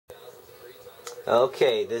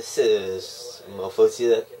Okay, this is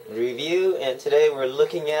MoFoCThat review, and today we're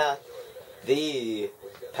looking at the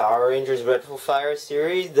Power Rangers Retrofire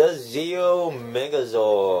series, the Zeo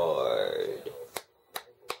Megazord.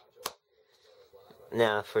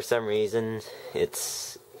 Now, for some reason, it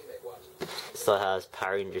still has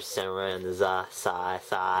Power Rangers Samurai on the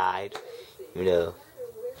side. You know,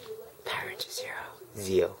 Power Rangers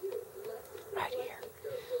Zeo, right here.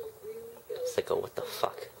 It's like, oh, what the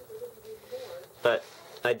fuck? But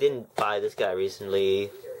I didn't buy this guy recently.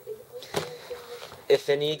 If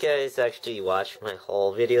any of you guys actually watch my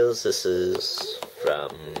haul videos, this is from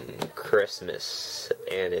Christmas,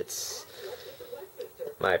 and it's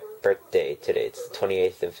my birthday today. It's the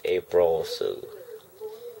 28th of April, so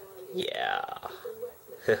yeah.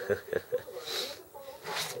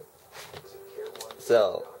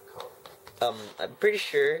 So, I'm pretty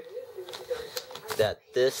sure that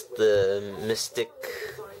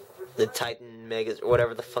the Titan Megazord, or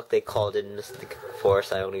whatever the fuck they called it, Mystic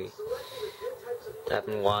Force. I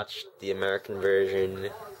haven't watched the American version.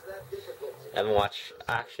 I haven't watched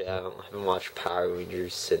Power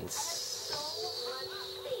Rangers since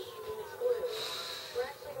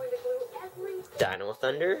Dino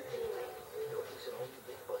Thunder.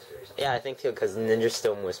 Yeah, I think too, because Ninja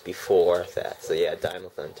Storm was before that. So yeah, Dino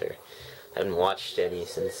Thunder. I haven't watched any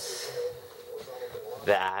since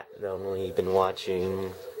that. I've only been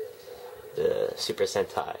watching the Super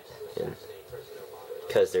Sentai, and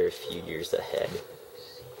because they're a few years ahead.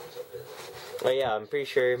 But yeah, I'm pretty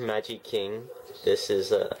sure Magic King, this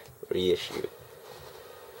is a reissue.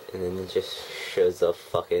 And then it just shows up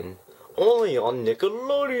fucking only on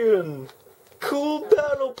Nickelodeon! Cool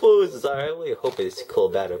battle poses! I really hope it's cool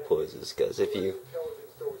battle poses, because if you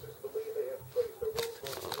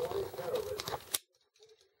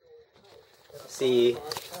see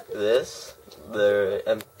this, the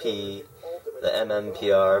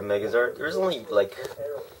MMPR Megazord, there's only like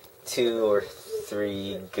 2 or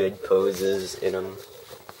 3 good poses in them.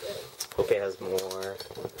 Hope it has more.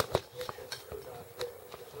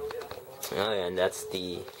 Oh yeah, and that's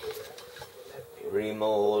the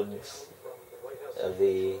remolds of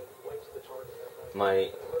the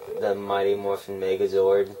Mighty Morphin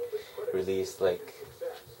Megazord, released like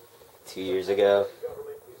 2 years ago.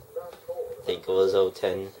 I think it was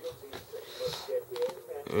 2010.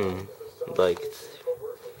 Like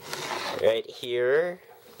right here.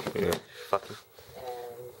 Fucking.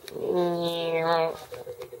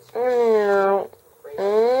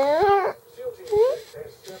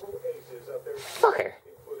 Fucker.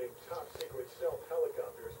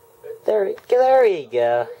 There you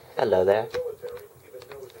go. Hello there.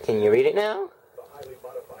 Can you read it now?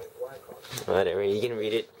 Whatever, you can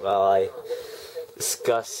read it while I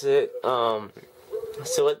discuss it.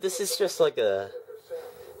 So this is just like a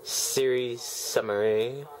series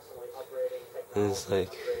summary. It's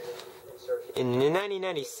like, in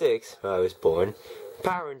 1996, when I was born,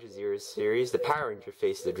 Power Ranger Zero series, the Power Ranger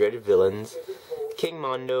faced the dreaded villains, King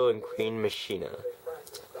Mondo and Queen Machina,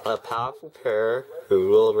 a powerful pair who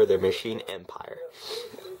rule over their machine empire.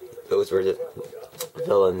 Those were the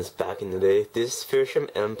villains back in the day. This fearsome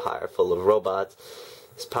empire full of robots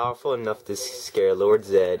is powerful enough to scare Lord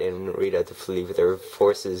Zed and Rita to flee with their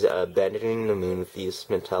forces, abandoning the moon with these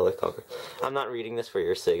metallic conquerors. I'm not reading this for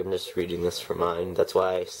your sake, I'm just reading this for mine. That's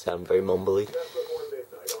why I sound very mumbly.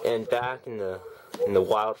 And back in the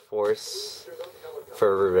Wild Force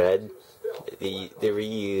for Red, they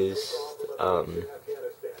reused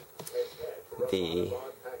the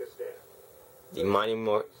Mighty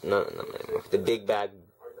the Big Bag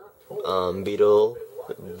Beetle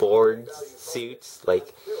board suits,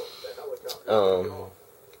 like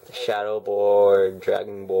Shadow Board,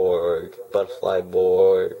 Dragon Board, Butterfly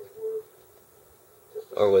Board,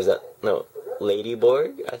 or was that, no, Lady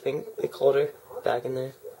Board, I think they called her back in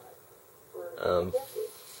there.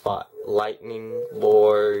 Lightning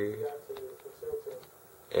Board,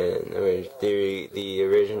 and the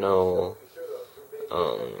original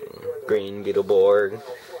Green Beetle Board,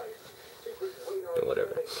 or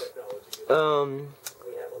whatever.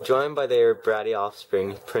 Joined by their bratty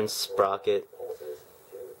offspring, Prince Sprocket,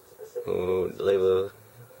 who label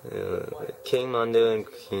King Mondo and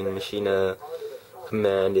Queen Machina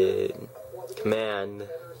command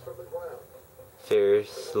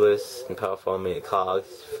fearless and powerful automated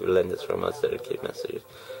cogs, relentless robots that dedicate messages.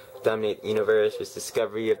 Dominate the universe with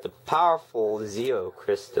discovery of the powerful Zeo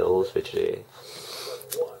crystals, which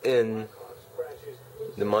in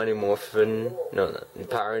the Mighty Morphin, the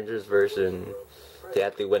Power Rangers version, they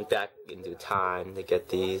actually went back into time to get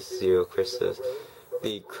these Zeo crystals.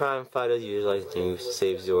 The crime fighters utilize news to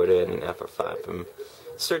save Zordon and Alpha 5 from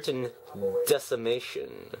certain decimation.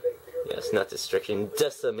 Yes, not destruction,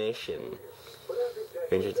 decimation.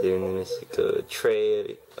 Ranger doing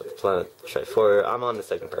Trey of the planet Trifor. I'm on the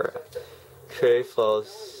second paragraph. Trey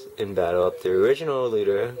falls in battle up the original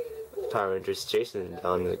leader, Power Rangers, Jason,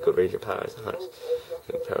 down the Good Ranger powers and hunters.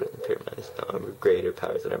 Power and Pyramid is now greater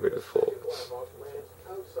powers than ever before.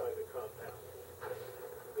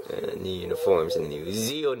 And new uniforms and new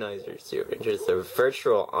Zeo Rangers, the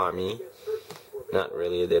virtual army. Not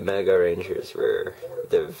really, the Mega Rangers were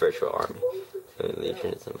the virtual army.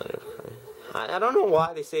 Legion is a matter of I don't know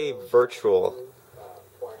why they say virtual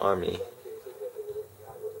army.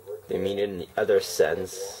 They mean it in the other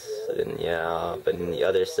sense. And yeah, but in the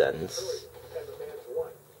other sense,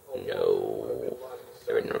 no.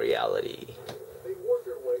 They're in reality.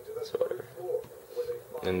 Sort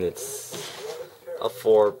of. And it's a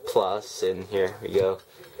 4+, and here we go.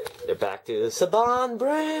 They're back to the Saban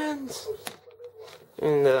brands!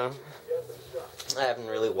 And, I haven't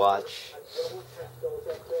really watched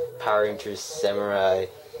Power Rangers Samurai.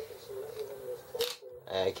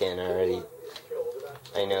 I can already.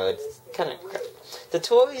 I know it's kind of crap. The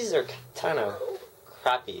toys are kind of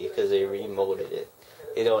crappy because they remolded it.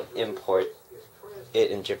 They don't import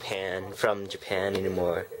it in Japan, from Japan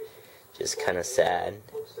anymore. Just kind of sad.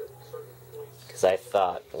 Because I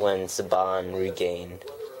thought when Saban regained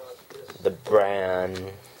the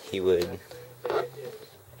brand, he would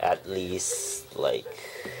at least, like,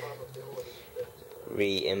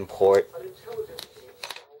 re-import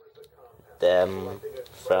them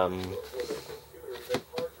from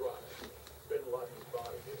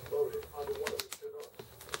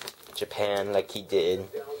Japan like he did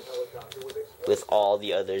with all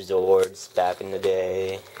the other Zords back in the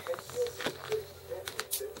day.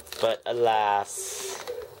 But alas,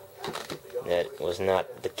 that was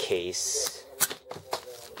not the case.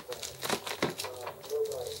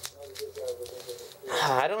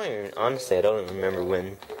 Honestly, I don't even remember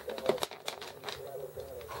when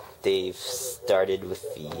they've started with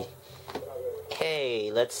the,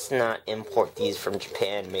 hey, let's not import these from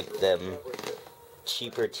Japan, make them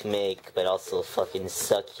cheaper to make, but also fucking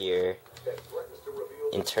suck here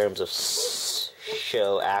in terms of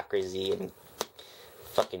show accuracy and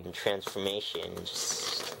fucking transformation.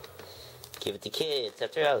 Just give it to kids.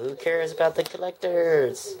 After all, who cares about the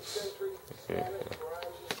collectors?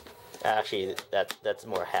 Actually, that's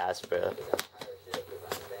more Hasbro.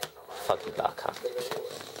 Fuck you, Bakon.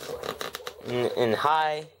 And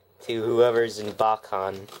hi to whoever's in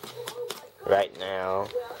Bakon right now.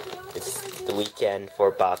 It's the weekend for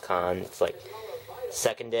Bakon. It's like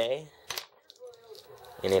second day.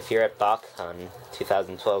 And if you're at Bakon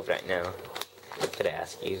 2012 right now, I could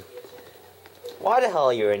ask you, why the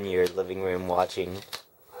hell you're in your living room watching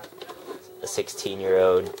a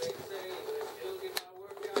 16-year-old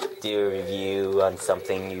do a review on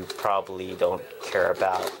something you probably don't care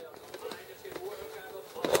about?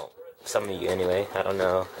 Well, some of you anyway. I don't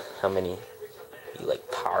know how many you like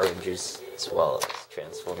Power Rangers as well as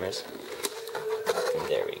Transformers. And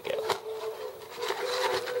there we go.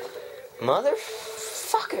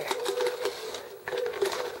 Motherfucker!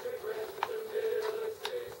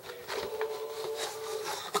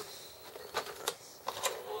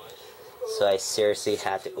 So I seriously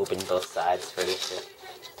had to open both sides for this shit.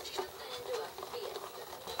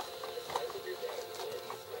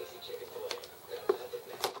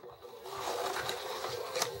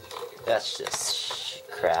 That's just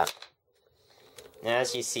crap. Now,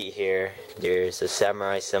 as you see here, there's a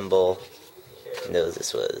samurai symbol. Knows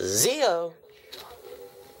this was Zeo.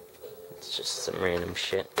 It's just some random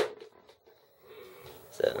shit.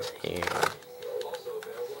 So here,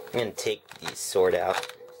 I'm gonna take the sword out.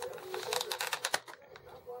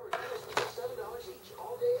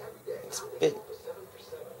 It's a bit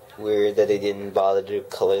weird that they didn't bother to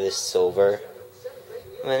color this silver,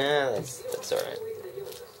 but that's alright.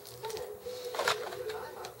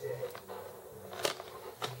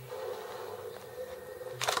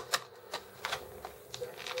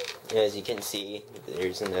 As you can see,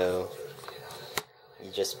 there's no, you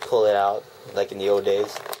just pull it out like in the old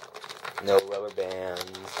days. No rubber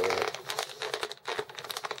bands or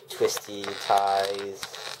twisty ties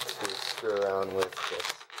to screw around with,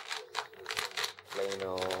 just plain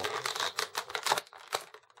old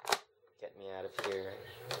get me out of here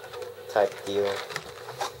type deal.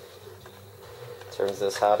 Turns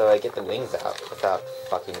out, how do I get the wings out without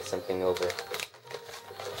fucking something over?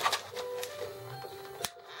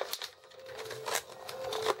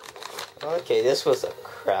 Okay, this was a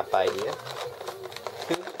crap idea.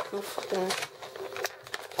 Who fucking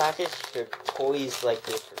packaged their toys like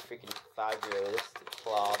this for freaking 5-year-olds to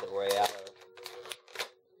claw their way out of?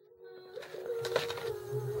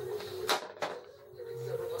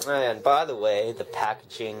 And by the way, the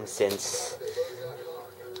packaging since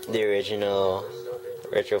the original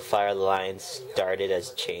Retrofire line started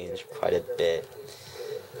has changed quite a bit.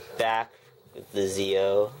 Back with the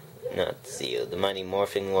Zeo, not Zeo, the Mighty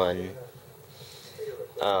Morphing one,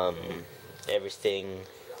 everything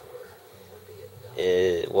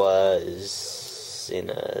it was in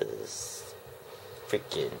a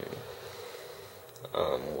freaking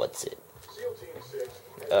what's it?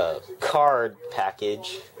 Card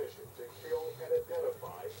package,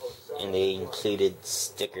 and they included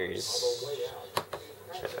stickers.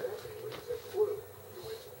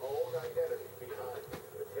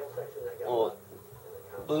 Well,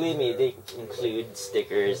 believe me, they include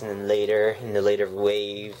stickers, and then later, in the later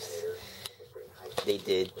waves, they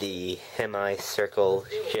did the hemi-circle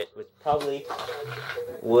shit, which probably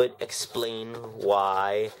would explain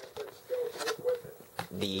why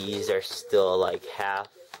these are still like half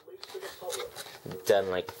done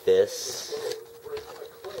like this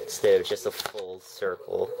instead of just a full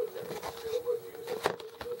circle.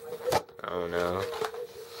 I don't know.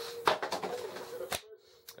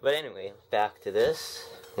 But anyway, back to this.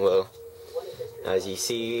 Well, as you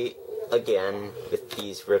see, again, with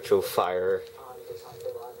these Retrofire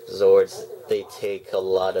Zords, they take a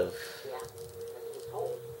lot of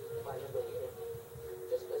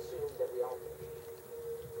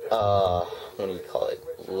what do you call it?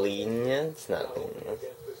 Lenience? Not lenience.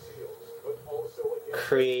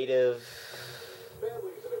 Creative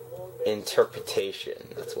interpretation.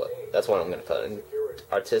 That's what I'm gonna call it.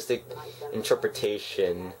 Artistic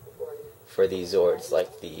interpretation for these Zords,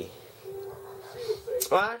 like the...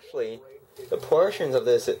 Well, actually, the portions of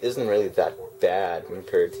this isn't really that bad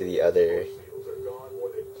compared to the other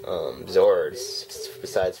Zords,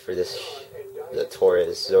 besides for this, the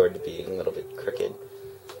Taurus Zord being a little bit crooked.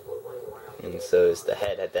 And so is the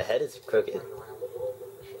head. The head is crooked.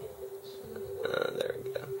 There we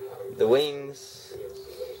go. The wings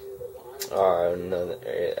are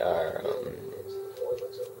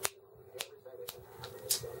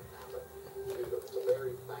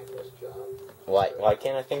why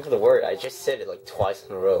can't I think of the word? I just said it like twice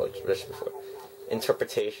in a row, like just before.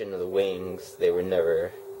 Interpretation of the wings, they were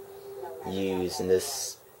never used in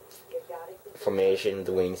this formation.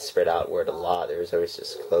 The wings spread outward a lot. There was always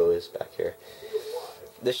just closed back here.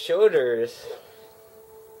 The shoulders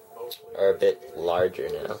are a bit larger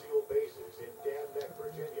now.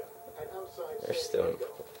 They're still...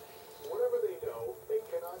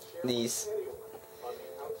 These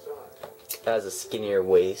has a skinnier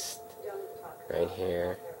waist right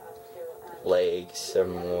here. Legs are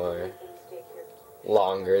more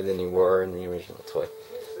longer than they were in the original toy.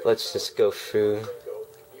 Let's just go through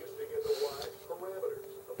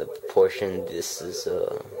the portion. This is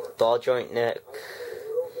a ball joint neck,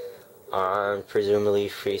 arm presumably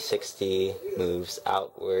 360, moves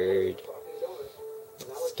outward.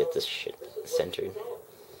 Let's get this shit centered.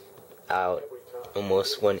 Out,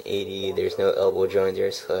 almost 180. There's no elbow joint.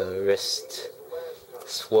 There's a wrist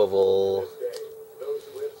swivel.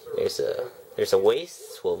 There's a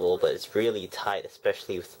waist swivel, but it's really tight,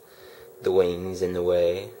 especially with the wings in the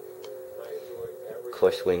way. Of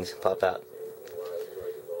course, wings pop out.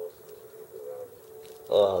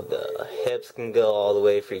 Oh, the hips can go all the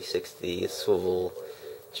way 360, swivel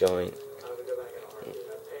joint.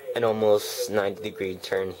 An almost 90-degree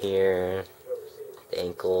turn here. The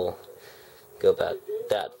ankle go about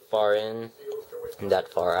that far in and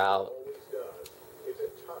that far out.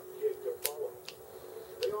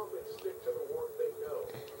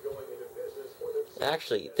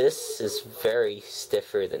 Actually, this is very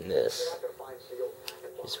stiffer than this.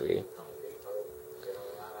 It's weird.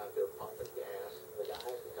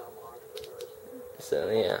 So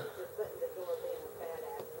yeah,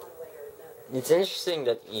 it's interesting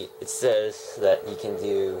that it says that you can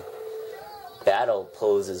do battle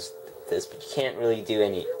poses with this, but you can't really do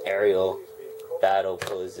any aerial battle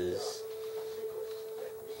poses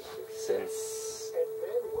since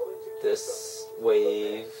this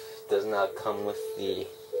wave does not come with the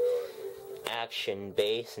action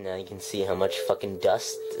base. And now you can see how much fucking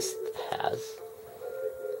dust this has.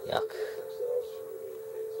 Yuck.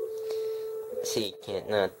 See, you can't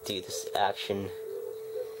not do this action.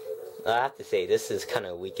 I have to say, this is kind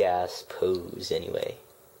of weak ass pose anyway.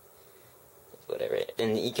 Whatever.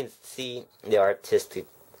 And you can see the artistic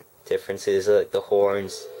differences, like the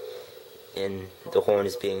horns, and the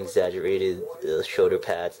horns being exaggerated, the shoulder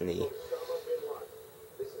pads, and the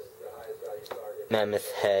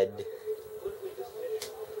mammoth head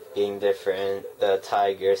being different. The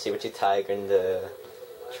tiger, saber tiger, and the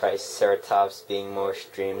triceratops being more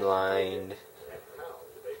streamlined.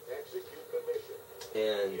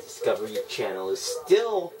 And Discovery Channel is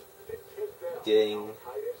still doing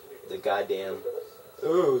the goddamn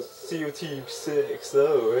Zeo Team 6,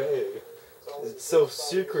 oh hey, it's so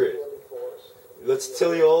secret. Let's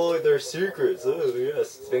tell you all their secrets. Oh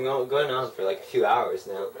yes, it's been going on for like a few hours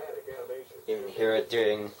now. You can hear it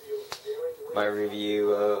during my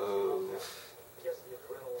review of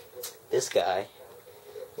this guy,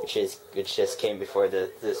 which just came before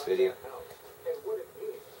this video.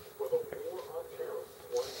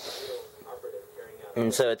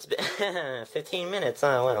 And so it's been 15 minutes.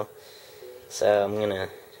 Oh well. So I'm gonna.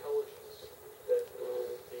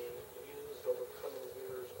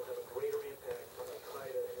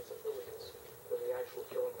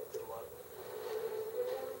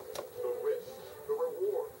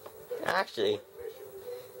 Actually,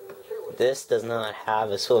 this does not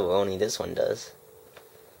have a swivel, only this one does.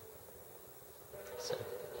 So.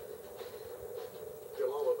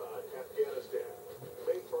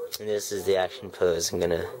 And this is the action pose. I'm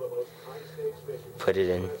gonna put it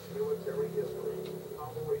in.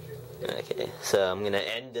 Okay, so I'm gonna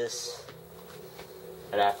end this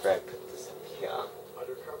right after I put this up here.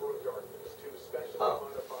 Oh,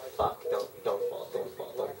 fuck, don't fall,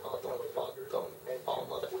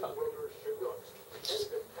 motherfucker.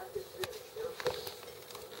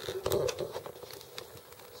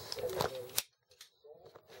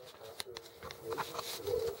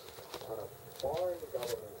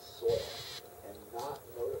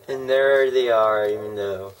 And there they are, even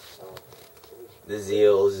though the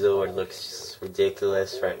Zeo Megazord looks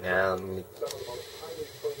ridiculous right now. I'm gonna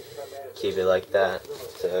keep it like that.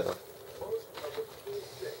 So,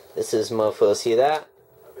 this is MoFoCThat.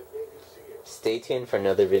 Stay tuned for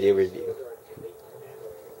another video review.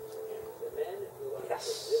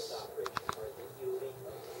 Yes.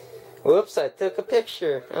 Whoops, I took a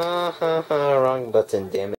picture. Wrong button, damn it.